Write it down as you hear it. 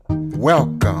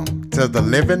Welcome to the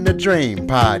Living the Dream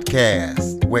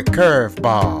podcast with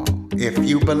Curveball. If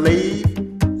you believe,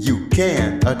 you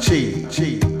can achieve.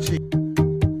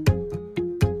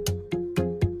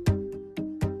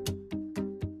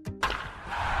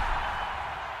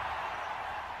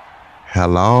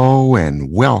 Hello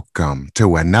and welcome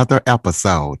to another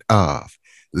episode of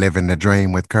Living the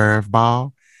Dream with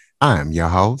Curveball. I'm your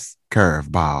host,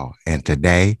 Curveball, and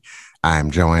today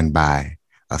I'm joined by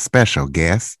a special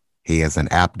guest. He is an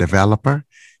app developer.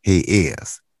 He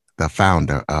is the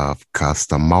founder of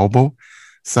Custom Mobile.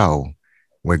 So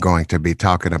we're going to be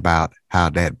talking about how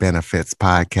that benefits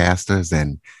podcasters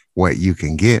and what you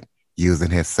can get using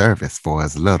his service for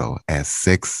as little as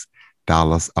 $6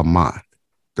 a month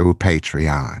through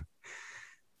Patreon.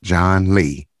 John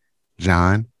Lee.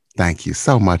 John, thank you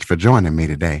so much for joining me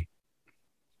today.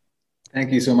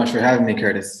 Thank you so much for having me,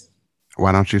 Curtis.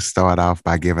 Why don't you start off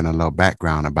by giving a little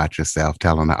background about yourself,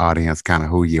 telling the audience kind of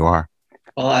who you are?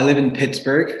 Well, I live in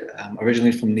Pittsburgh,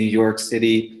 originally from New York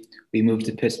City. We moved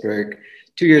to Pittsburgh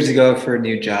 2 years ago for a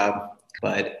new job,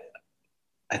 but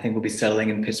I think we'll be settling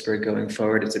in Pittsburgh going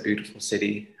forward. It's a beautiful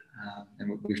city,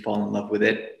 and we've fallen in love with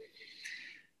it.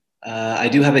 I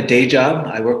do have a day job.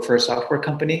 I work for a software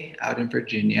company out in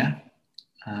Virginia,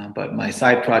 but my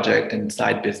side project and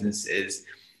side business is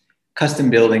custom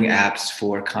building apps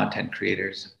for content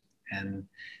creators. And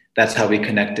that's how we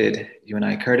connected, you and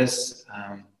I, Curtis.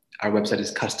 Our website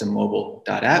is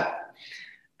custommobile.app.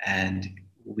 And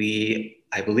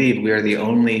I believe we are the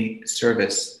only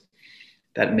service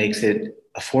that makes it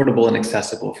affordable and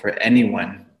accessible for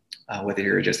anyone, whether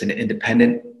you're just an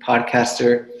independent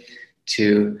podcaster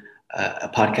to a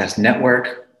podcast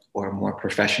network or a more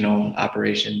professional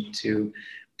operation, to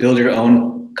build your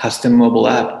own custom mobile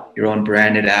app, your own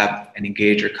branded app, and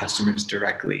engage your customers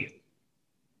directly.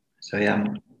 So yeah,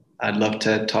 I'd love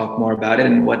to talk more about it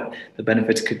and what the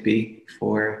benefits could be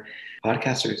for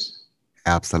podcasters.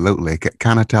 Absolutely.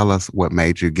 Kind of tell us what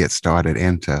made you get started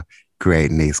into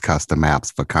creating these custom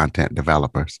apps for content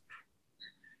developers.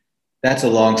 That's a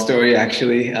long story,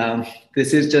 actually.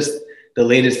 This is just the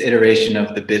latest iteration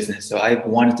of the business. So I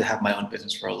wanted to have my own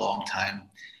business for a long time.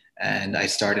 And I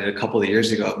started a couple of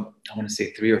years ago, I want to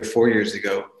say 3 or 4 years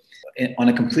ago, on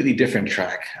a completely different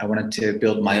track. I wanted to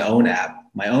build my own app,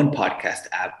 my own podcast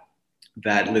app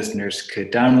that listeners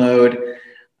could download,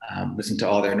 listen to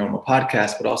all their normal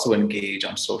podcasts, but also engage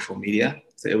on social media.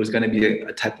 So it was going to be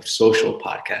a type of social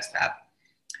podcast app.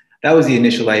 That was the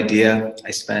initial idea.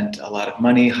 I spent a lot of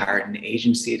money, hired an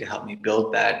agency to help me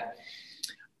build that.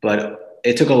 But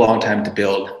it took a long time to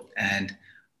build. And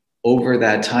over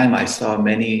that time, I saw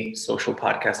many social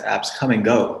podcast apps come and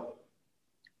go.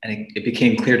 And it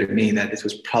became clear to me that this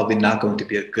was probably not going to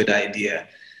be a good idea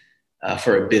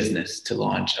for a business to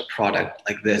launch a product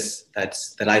like this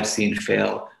that I've seen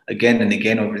fail again and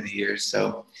again over the years.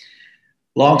 So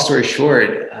long story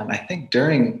short, I think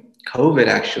during COVID,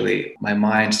 actually, my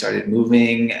mind started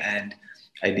moving and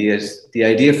the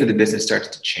idea for the business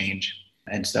started to change.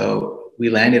 And so we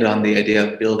landed on the idea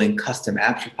of building custom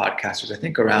apps for podcasters, I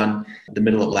think around the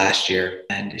middle of last year,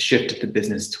 and shifted the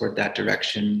business toward that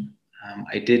direction.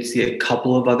 I did see a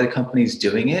couple of other companies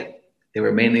doing it. They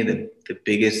were mainly the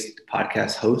biggest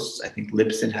podcast hosts. I think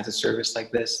Libsyn has a service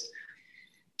like this.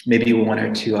 Maybe one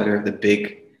or two other of the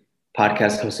big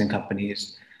podcast hosting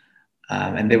companies.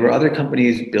 And there were other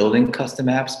companies building custom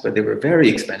apps, but they were very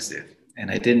expensive.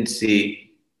 And I didn't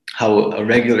see how a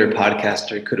regular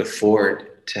podcaster could afford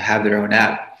to have their own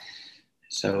app.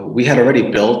 So we had already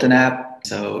built an app.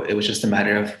 So it was just a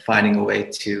matter of finding a way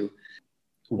to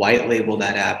white label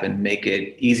that app and make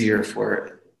it easier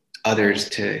for others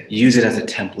to use it as a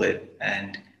template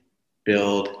and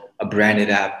build a branded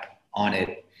app on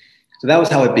it. So that was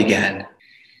how it began.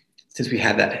 Since we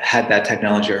had that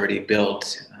technology already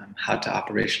built, how to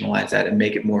operationalize that and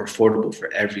make it more affordable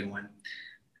for everyone.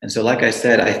 And so, like I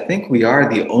said, I think we are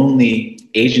the only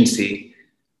agency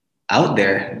out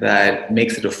there that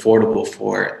makes it affordable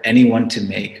for anyone to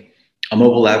make a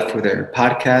mobile app for their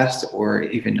podcast or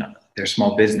even their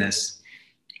small business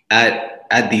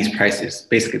at these prices.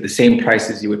 Basically, the same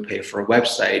prices you would pay for a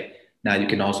website. Now you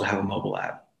can also have a mobile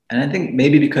app. And I think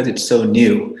maybe because it's so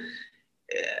new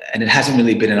and it hasn't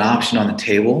really been an option on the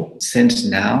table since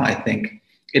now, I think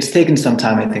it's taken some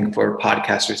time, I think, for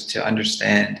podcasters to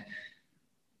understand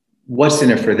what's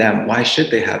in it for them. Why should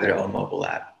they have their own mobile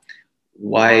app?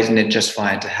 Why isn't it just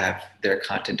fine to have their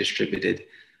content distributed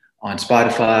on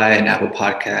Spotify and Apple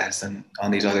Podcasts and on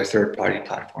these other third-party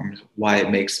platforms? Why it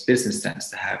makes business sense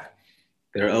to have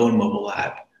their own mobile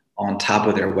app on top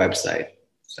of their website.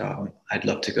 So I'd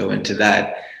love to go into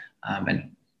that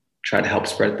and try to help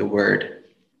spread the word.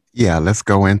 Yeah, let's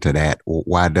go into that.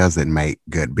 Why does it make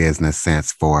good business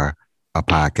sense for a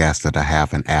podcaster to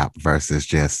have an app versus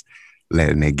just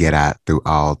letting it get out through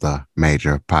all the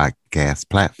major podcast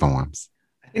platforms?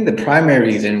 I think the primary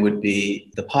reason would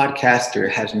be the podcaster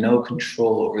has no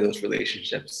control over those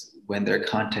relationships when their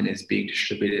content is being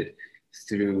distributed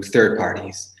through third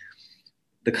parties.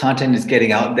 The content is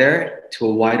getting out there to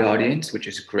a wide audience, which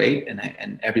is great.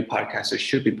 And every podcaster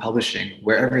should be publishing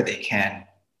wherever they can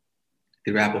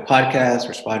through Apple Podcasts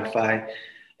or Spotify,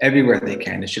 everywhere they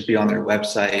can. It should be on their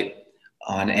website,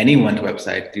 on anyone's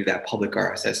website through that public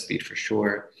RSS feed for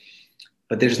sure.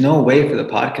 But there's no way for the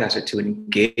podcaster to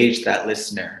engage that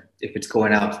listener if it's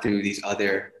going out through these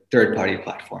other third-party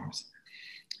platforms.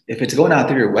 If it's going out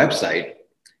through your website,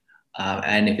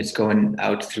 and if it's going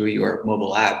out through your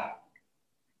mobile app,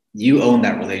 you own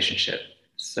that relationship.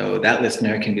 So that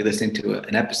listener can be listening to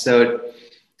an episode.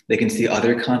 They can see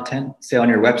other content, say on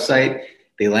your website.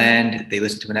 They land, they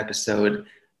listen to an episode.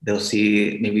 They'll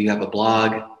see maybe you have a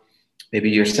blog, maybe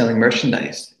you're selling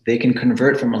merchandise. They can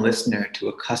convert from a listener to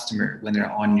a customer when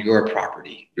they're on your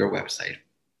property, your website.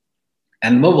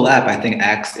 And the mobile app, I think,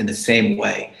 acts in the same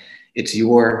way. It's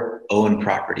your own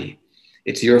property.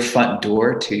 It's your front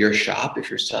door to your shop if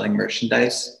you're selling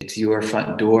merchandise. It's your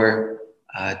front door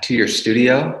to your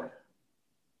studio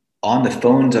on the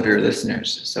phones of your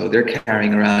listeners. So they're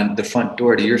carrying around the front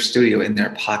door to your studio in their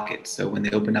pocket. So when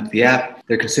they open up the app,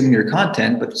 they're consuming your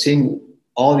content, but seeing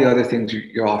all the other things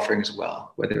you're offering as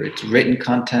well, whether it's written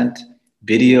content,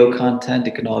 video content,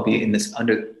 it can all be in this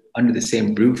under the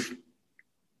same roof.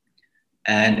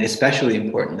 And especially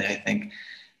importantly, I think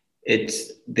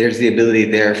there's the ability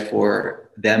there for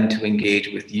them to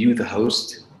engage with you, the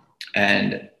host,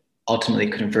 and ultimately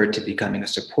convert to becoming a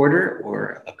supporter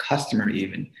or a customer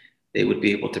even. They would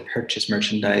be able to purchase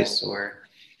merchandise or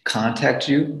contact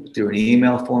you through an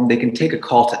email form. They can take a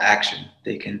call to action.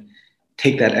 They can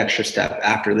take that extra step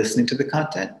after listening to the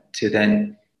content to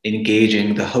then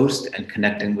engaging the host and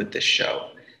connecting with the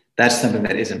show. That's something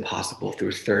that isn't possible through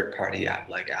a third-party app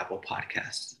like Apple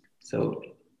Podcasts. So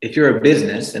if you're a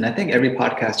business, and I think every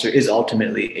podcaster is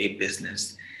ultimately a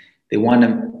business, they want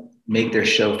to make their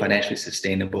show financially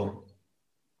sustainable.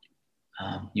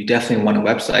 You definitely want a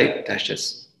website. That's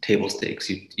just table stakes.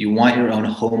 You want your own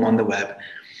home on the web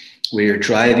where you're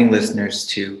driving listeners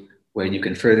to, where you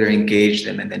can further engage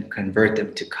them and then convert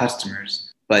them to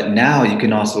customers. But now you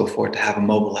can also afford to have a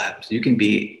mobile app. So you can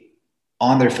be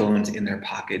on their phones, in their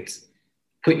pockets,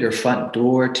 put your front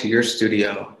door to your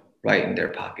studio right in their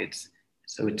pockets.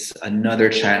 So it's another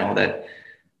channel that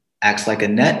acts like a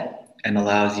net and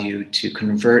allows you to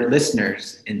convert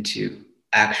listeners into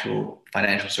actual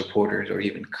financial supporters or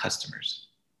even customers.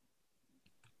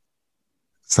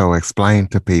 So explain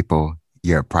to people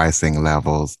your pricing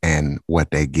levels and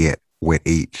what they get with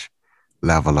each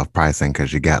level of pricing,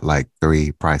 because you got like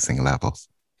 3 pricing levels.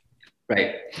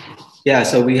 Right. Yeah.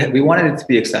 So we wanted it to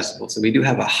be accessible. So we do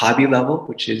have a hobby level,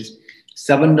 which is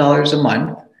 $7 a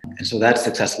month. And so that's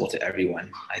accessible to everyone.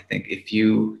 I think if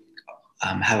you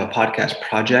have a podcast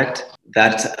project,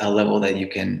 that's a level that you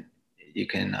can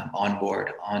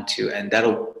onboard onto, and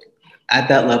at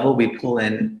that level, we pull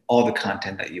in all the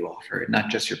content that you offer, not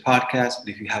just your podcast, but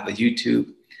if you have a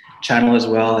YouTube channel as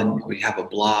well, and we have a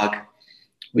blog,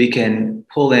 we can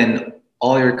pull in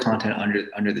all your content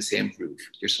under the same roof,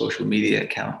 your social media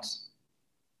accounts.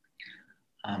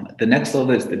 The next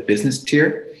level is the business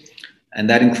tier, and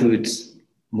that includes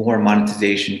more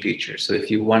monetization features. So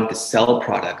if you wanted to sell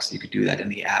products, you could do that in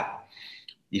the app.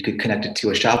 You could connect it to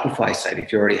a Shopify site.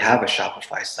 If you already have a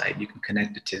Shopify site, you can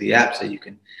connect it to the app so you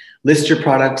can list your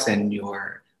products and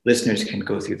your listeners can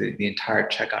go through the entire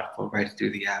checkout flow right through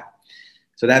the app.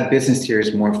 So that business tier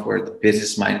is more for the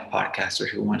business-minded podcaster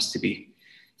who wants to be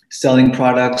selling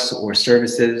products or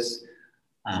services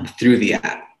through the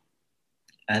app.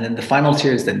 And then the final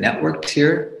tier is the network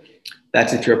tier.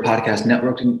 That's if you're a podcast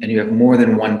network and you have more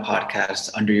than one podcast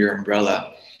under your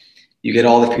umbrella. You get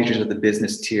all the features of the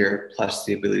business tier, plus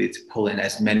the ability to pull in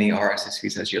as many RSS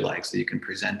feeds as you like, so you can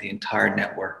present the entire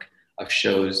network of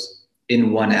shows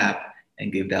in one app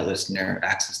and give that listener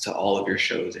access to all of your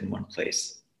shows in one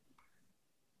place.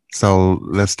 So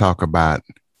let's talk about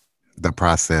the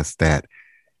process that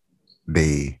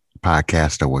the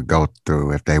podcaster would go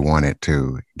through if they wanted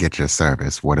to get your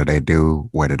service. What do they do?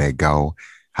 Where do they go?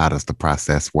 How does the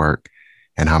process work?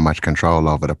 And how much control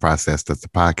over the process does the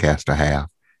podcaster have?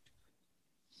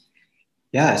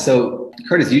 Yeah, so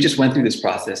Curtis, you just went through this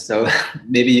process, so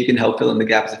maybe you can help fill in the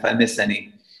gaps if I miss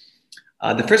any.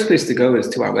 The first place to go is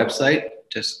to our website,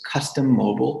 just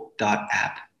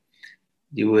custommobile.app.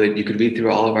 You could read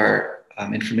through all of our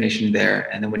information there.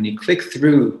 And then when you click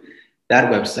through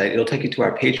that website, it'll take you to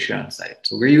our Patreon site.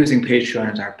 So we're using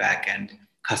Patreon as our backend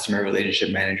customer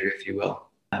relationship manager, if you will.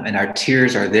 And our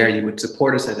tiers are there. You would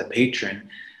support us as a patron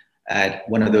at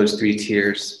one of those 3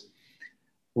 tiers.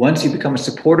 Once you become a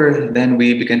supporter, then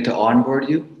we begin to onboard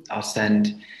you. I'll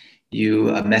send you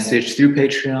a message through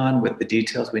Patreon with the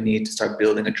details we need to start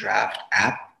building a draft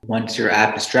app. Once your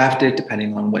app is drafted,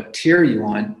 depending on what tier you're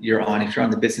on, if you're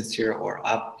on the business tier or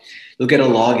up, you'll get a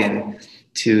login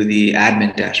to the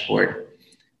admin dashboard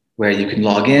where you can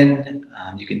log in,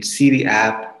 you can see the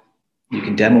app, you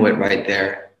can demo it right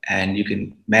there, and you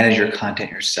can manage your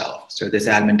content yourself. So this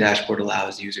admin dashboard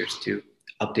allows users to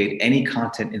update any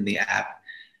content in the app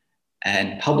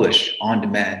and publish on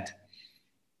demand.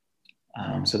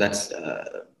 So that's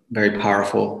a very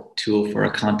powerful tool for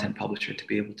a content publisher to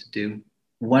be able to do.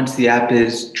 Once the app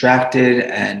is drafted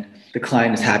and the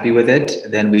client is happy with it,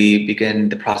 then we begin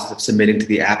the process of submitting to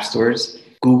the app stores.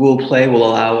 Google Play will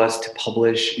allow us to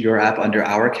publish your app under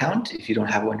our account if you don't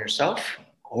have one yourself,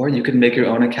 or you can make your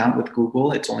own account with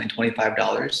Google. It's only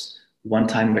 $25,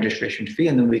 one-time registration fee,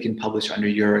 and then we can publish under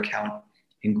your account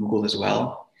in Google as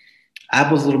well.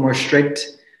 Apple's a little more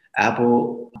strict.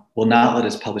 Apple will not let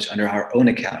us publish under our own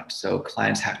account. So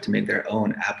clients have to make their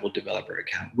own Apple developer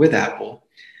account with Apple,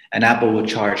 and Apple will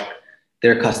charge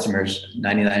their customers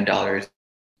 $99.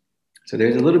 So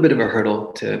there's a little bit of a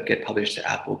hurdle to get published to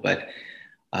Apple, but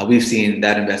we've seen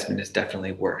that investment is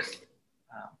definitely worth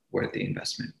the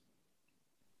investment.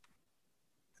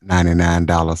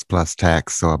 $99 plus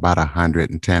tax, so about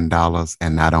 $110.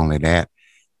 And not only that,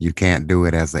 you can't do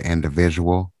it as an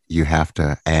individual. You have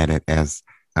to add it as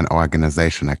an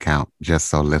organization account, just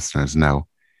so listeners know.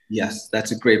 Yes,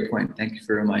 that's a great point. Thank you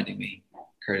for reminding me,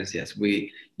 Curtis. Yes,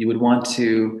 you would want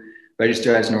to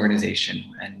register as an organization,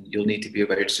 and you'll need to be a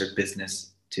registered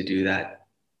business to do that.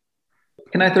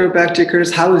 Can I throw it back to you,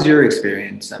 Curtis? How was your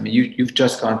experience? I mean, you've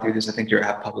just gone through this. I think your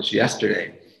app published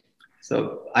yesterday.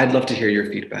 So I'd love to hear your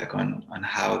feedback on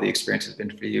how the experience has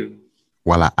been for you.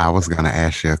 Well, I was going to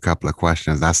ask you a couple of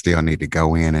questions. I still need to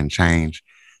go in and change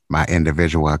my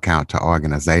individual account to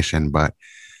organization. But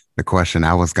the question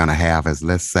I was going to have is,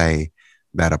 let's say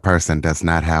that a person does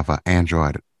not have an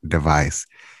Android device.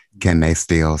 Can they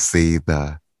still see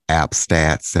the app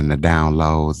stats and the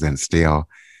downloads and still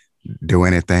do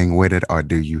anything with it? Or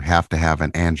do you have to have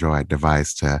an Android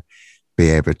device to be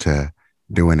able to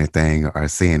do anything or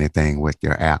see anything with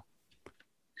your app?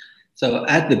 So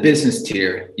at the business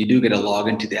tier, you do get a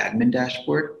login to the admin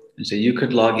dashboard. And so you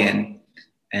could log in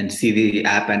and see the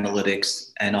app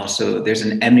analytics. And also there's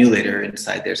an emulator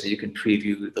inside there, so you can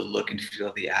preview the look and feel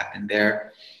of the app in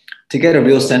there. To get a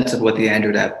real sense of what the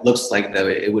Android app looks like, though,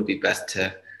 it would be best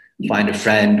to find a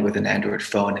friend with an Android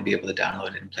phone and be able to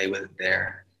download it and play with it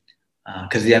there.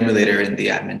 Because the emulator in the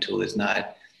admin tool is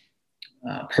not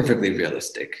perfectly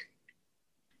realistic.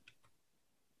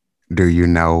 Do you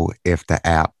know if the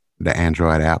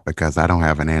Android app, because I don't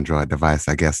have an Android device,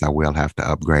 I guess I will have to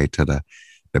upgrade to the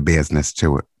business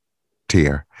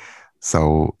tier.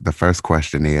 So the first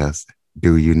question is,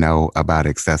 do you know about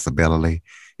accessibility?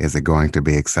 Is it going to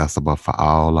be accessible for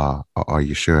all, or are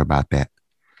you sure about that?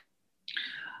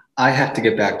 I have to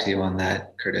get back to you on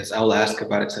that, Curtis. I'll ask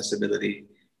about accessibility,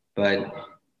 but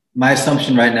my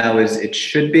assumption right now is it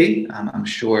should be. I'm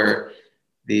sure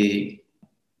the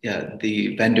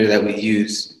vendor that we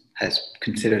use has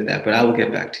considered that, but I will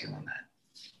get back to you on that.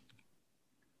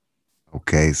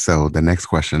 Okay, so the next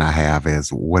question I have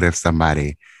is, what if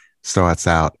somebody starts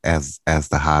out as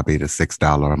the hobby, the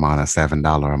 $6 a month or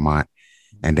 $7 a month,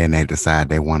 and then they decide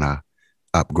they want to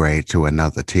upgrade to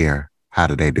another tier? How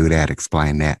do they do that?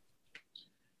 Explain that.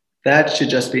 That should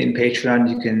just be in Patreon.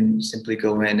 You can simply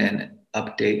go in and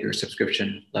update your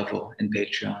subscription level in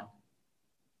Patreon.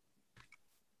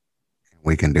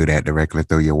 We can do that directly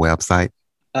through your website?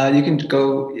 You can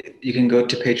go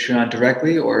to Patreon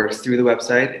directly or through the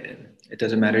website. It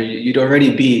doesn't matter. You'd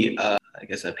already be, a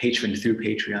patron through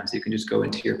Patreon. So you can just go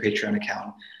into your Patreon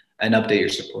account and update your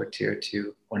support tier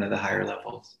to one of the higher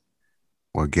levels.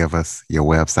 Well, give us your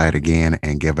website again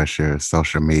and give us your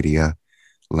social media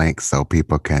links so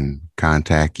people can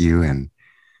contact you and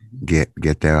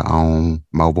get their own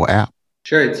mobile app.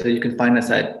 Sure. So you can find us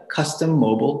at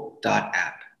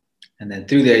custommobile.app. And then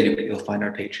through there, you'll find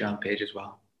our Patreon page as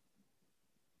well.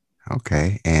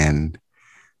 Okay. And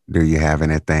do you have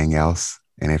anything else?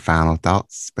 Any final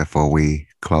thoughts before we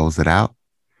close it out?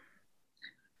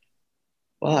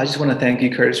 Well, I just want to thank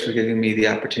you, Curtis, for giving me the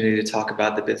opportunity to talk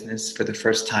about the business for the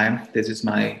first time. This is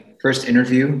my first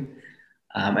interview,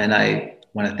 and I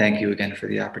want to thank you again for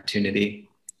the opportunity.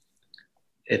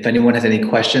 If anyone has any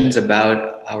questions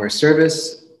about our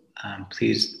service,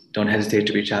 please don't hesitate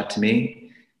to reach out to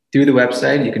me through the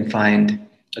website. You can find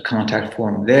a contact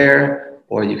form there,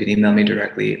 or you can email me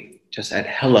directly just at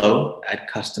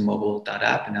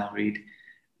hello@custommobile.app, and I'll read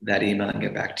that email and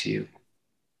get back to you.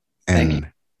 Thank you.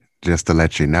 Just to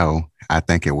let you know, I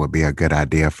think it would be a good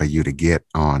idea for you to get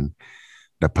on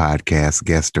the podcast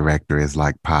guest directory is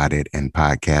like Poddit and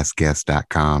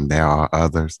podcastguest.com. There are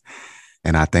others.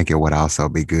 And I think it would also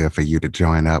be good for you to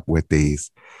join up with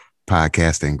these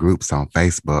podcasting groups on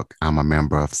Facebook. I'm a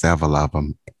member of several of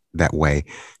them. That way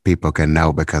people can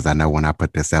know, because I know when I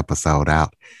put this episode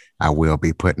out, I will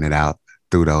be putting it out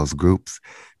through those groups,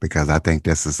 because I think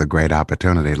this is a great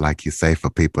opportunity, like you say,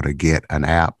 for people to get an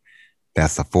app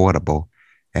that's affordable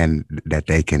and that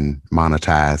they can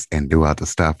monetize and do other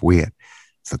stuff with.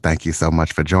 So thank you so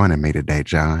much for joining me today,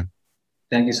 John.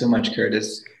 Thank you so much,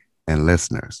 Curtis. And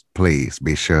listeners, please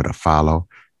be sure to follow,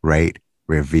 rate,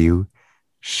 review,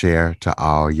 share to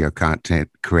all your content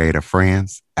creator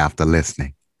friends after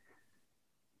listening.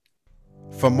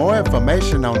 For more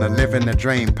information on the Living the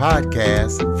Dream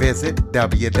podcast, visit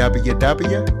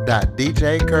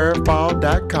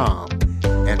www.djcurveball.com.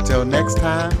 Until next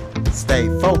time, stay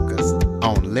focused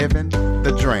on living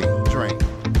the dream.